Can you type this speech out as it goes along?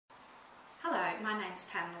my name's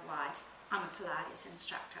Pamela White. I'm a Pilates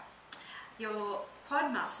instructor. Your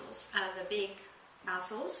quad muscles are the big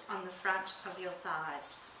muscles on the front of your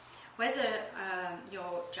thighs. Whether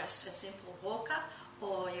you're just a simple walker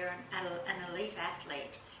or you're an elite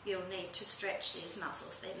athlete, you'll need to stretch these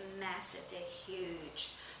muscles. They're massive, they're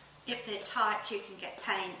huge. If they're tight, you can get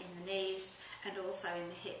pain in the knees and also in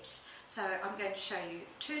the hips. So I'm going to show you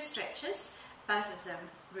two stretches, both of them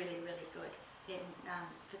really, really good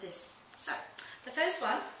for this. So the first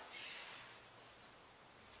one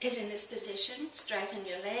is in this position. Straighten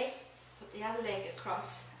your leg, put the other leg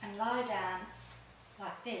across and lie down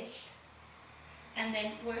like this, and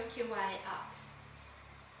then work your way up.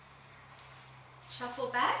 Shuffle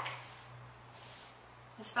back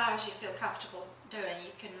as far as you feel comfortable doing.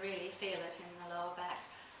 You can really feel it in the lower back,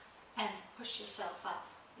 and push yourself up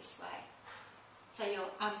this way. So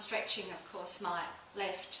I'm stretching, of course, my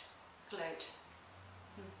left glute.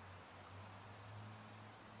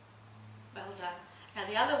 Well done. Now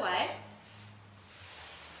the other way,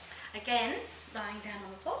 again, lying down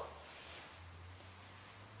on the floor.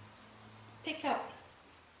 Pick up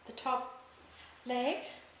the top leg,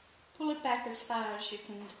 pull it back as far as you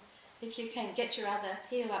can. If you can, get your other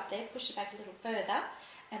heel up there, push it back a little further,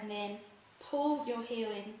 and then pull your heel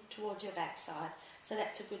in towards your backside. So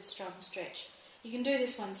that's a good strong stretch. You can do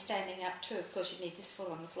this one standing up too. Of course, you need this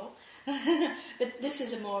full on the floor. But this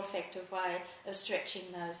is a more effective way of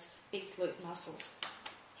stretching those big glute muscles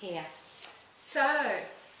here. So,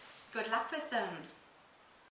 good luck with them.